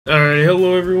Alright,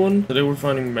 hello everyone. Today we're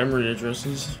finding memory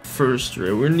addresses. First,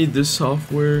 right, we're gonna need this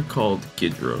software called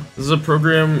Ghidra. This is a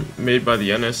program made by the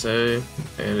NSA,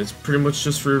 and it's pretty much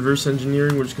just for reverse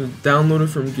engineering. We're just gonna download it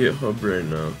from GitHub right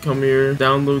now. Come here,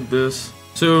 download this.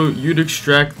 So you'd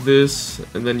extract this,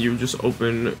 and then you just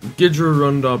open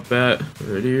ghidrarun.bat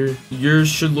right here. Yours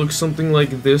should look something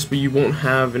like this, but you won't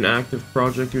have an active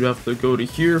project. You'd have to go to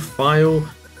here, File,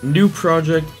 New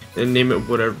Project, and name it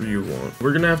whatever you want.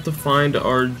 We're gonna have to find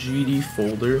our GD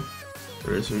folder.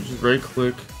 Alright, so we just right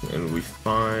click and we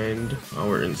find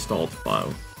our installed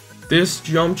file. This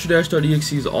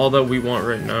geometry-exe is all that we want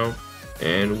right now,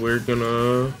 and we're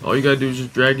gonna, all you gotta do is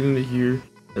just drag it into here,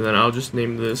 and then I'll just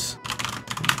name this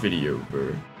video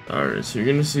bird. Alright, so you're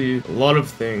gonna see a lot of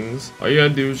things. All you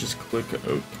gotta do is just click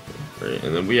OK, right,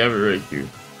 and then we have it right here.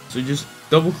 So you just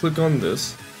double click on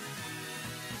this,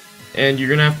 and you're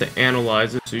gonna have to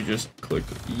analyze it. So you just click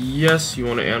yes, you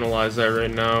want to analyze that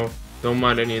right now. Don't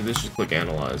mind any of this, just click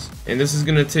analyze. And this is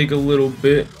gonna take a little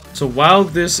bit. So while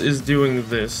this is doing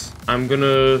this, I'm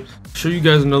gonna show you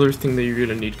guys another thing that you're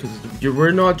gonna need, because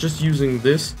we're not just using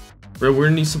this, right? We're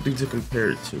gonna need something to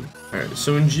compare it to. Alright,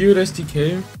 so in Geode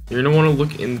SDK, you're gonna want to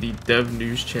look in the dev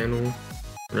news channel,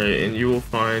 right? And you will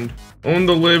find Own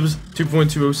the Libs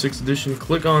 2.206 edition.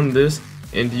 Click on this,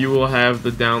 and you will have the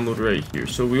download right here.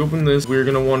 So we open this, we're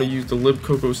gonna want to use the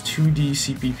libcocos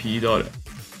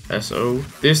 2d-cpp.so.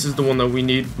 This is the one that we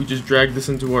need. We just drag this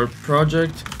into our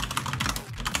project,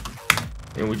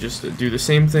 and we just do the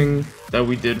same thing that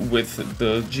we did with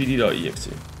the gd.exe.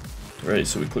 Right,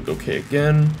 so we click OK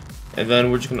again, and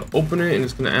then we're just gonna open it, and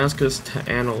it's gonna ask us to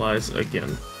analyze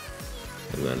again.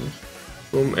 And then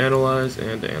boom, analyze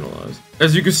and analyze.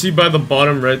 As you can see by the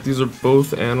bottom right, these are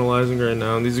both analyzing right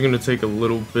now, and these are going to take a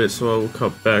little bit, so I will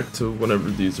cut back to whenever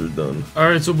these are done.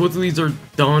 Alright, so both of these are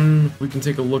done. We can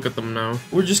take a look at them now.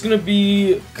 We're just going to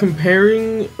be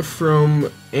comparing from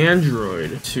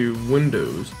Android to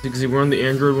Windows. You can see we're on the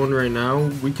Android one right now.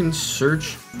 We can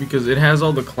search because it has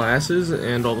all the classes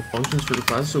and all the functions for the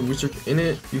classes. So if we search in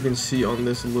it, you can see on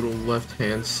this little left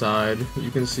hand side,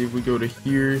 you can see if we go to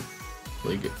here,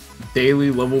 like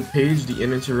daily level page, the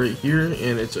init's right here,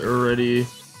 and it's already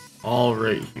all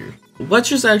right here. Let's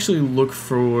just actually look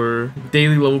for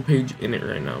daily level page init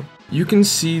right now. You can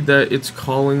see that it's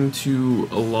calling to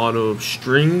a lot of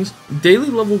strings. Daily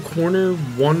level corner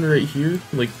one right here,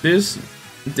 like this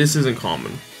isn't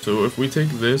common. So if we take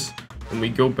this and we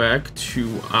go back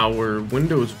to our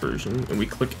Windows version and we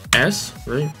click S,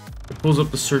 right, it pulls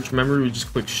up the search memory. We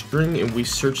just click string and we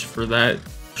search for that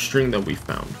string that we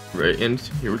found, right? And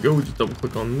here we go, we just double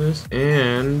click on this,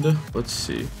 and let's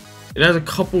see, it has a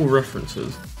couple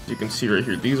references. As you can see right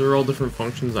here, these are all different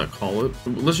functions that call it.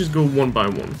 Let's just go one by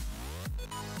one.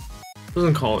 It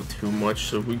doesn't call it too much,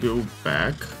 so if we go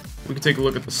back, we can take a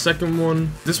look at the second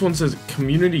one. This one says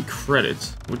community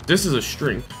credits, which this is a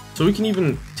string, so we can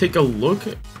even take a look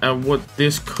at what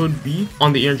this could be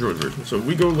on the Android version. So if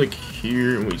we go like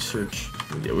here and we search,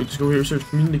 yeah, we just go here, search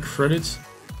community credits.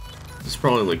 This is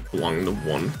probably like belonging to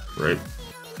one, right?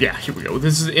 Yeah, here we go.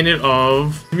 This is init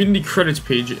of community credits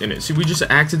page in it. See, we just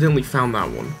accidentally found that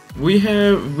one. We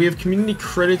have community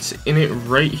credits in it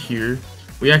right here.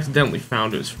 We accidentally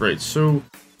found it, right? So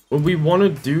what we want to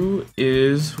do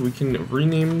is we can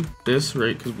rename this,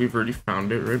 right? Because we've already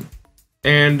found it, right?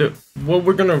 And what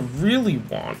we're gonna really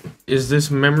want is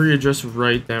this memory address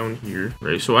right down here,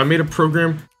 right? So I made a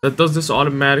program that does this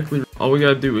automatically. All we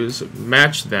gotta do is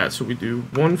match that. So we do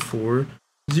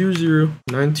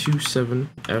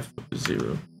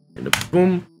 1400927F0, and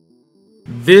boom.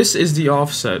 This is the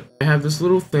offset. I have this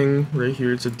little thing right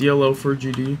here. It's a DLL for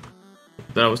GD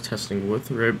that I was testing with,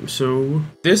 right? So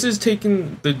this is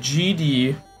taking the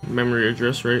GD memory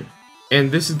address, right? And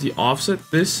this is the offset.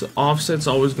 This offset's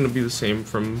always going to be the same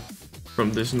from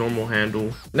this normal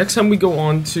handle. Next time we go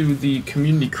on to the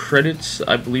community credits,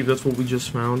 I believe that's what we just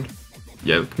found.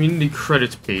 Yeah, the community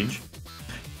credits page.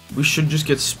 We should just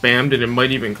get spammed, and it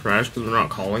might even crash because we're not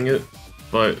calling it.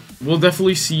 But we'll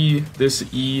definitely see this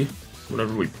E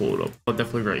whenever we pull it up.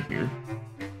 Definitely right here.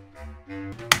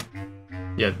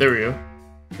 Yeah, there we go.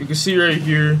 You can see right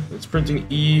here, it's printing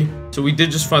E. So we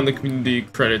did just find the community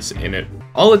credits in it.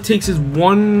 All it takes is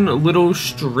one little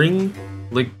string,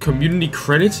 like community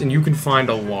credits, and you can find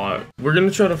a lot. We're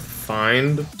gonna try to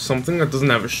find something that doesn't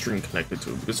have a string connected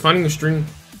to it, because finding a string,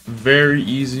 very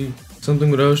easy.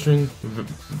 Something without a string,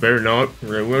 better not.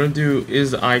 Right, what we're gonna do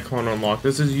is icon unlock.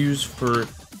 This is used for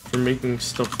making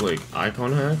stuff like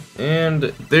icon hack,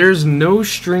 and there's no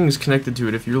strings connected to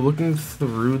it. If you're looking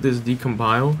through this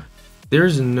decompile,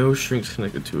 there's no strings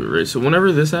connected to it, right? So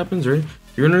whenever this happens, right,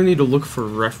 you're gonna need to look for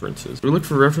references. We look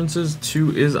for references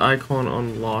to is icon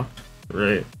unlocked,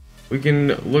 right? We can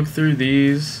look through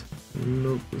these.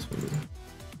 Nope, this one.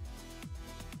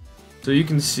 So you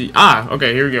can see,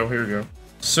 okay, here we go.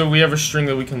 So we have a string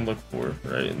that we can look for,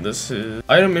 right? And this is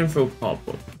item info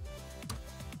pop-up.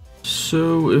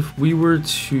 So if we were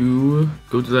to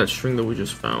go to that string that we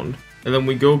just found, and then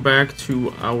we go back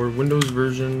to our Windows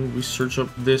version, we search up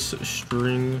this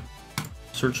string,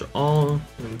 search all,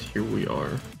 and here we are.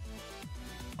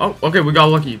 Oh, okay, we got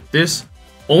lucky. This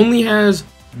only has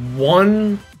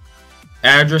one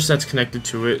address that's connected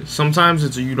to it. Sometimes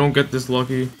it's you don't get this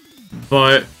lucky,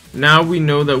 but now we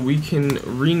know that we can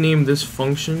rename this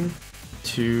function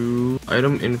to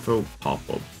item info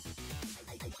pop-up.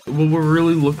 What we're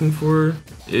really looking for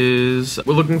is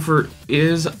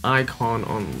is icon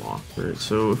unlocked, right?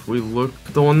 So if we look,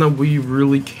 the one that we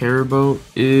really care about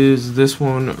is this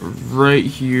one right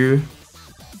here.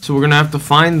 So we're gonna have to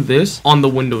find this on the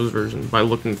Windows version by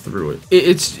looking through it.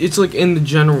 It's like in the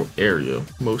general area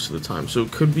most of the time. So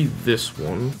it could be this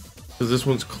one, because this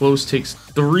one's close, takes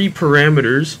 3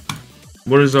 parameters.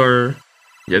 What is our...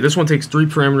 Yeah, this one takes 3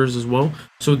 parameters as well.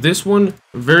 So this one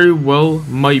very well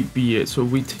might be it. So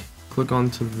if we click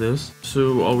onto this,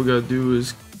 so all we gotta do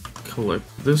is collect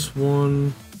this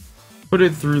one, put it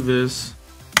through this,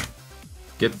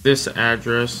 get this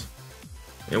address,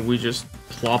 and we just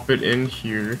plop it in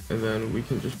here, and then we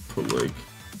can just put like,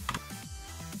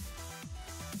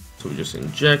 so we just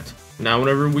inject. Now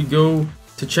whenever we go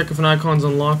to check if an icon's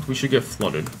unlocked, we should get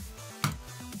flooded.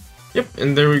 Yep,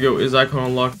 and there we go, is icon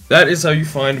unlocked. That is how you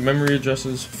find memory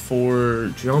addresses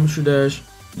for Geometry Dash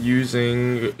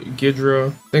using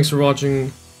Ghidra. Thanks for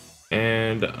watching,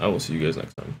 and I will see you guys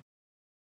next time.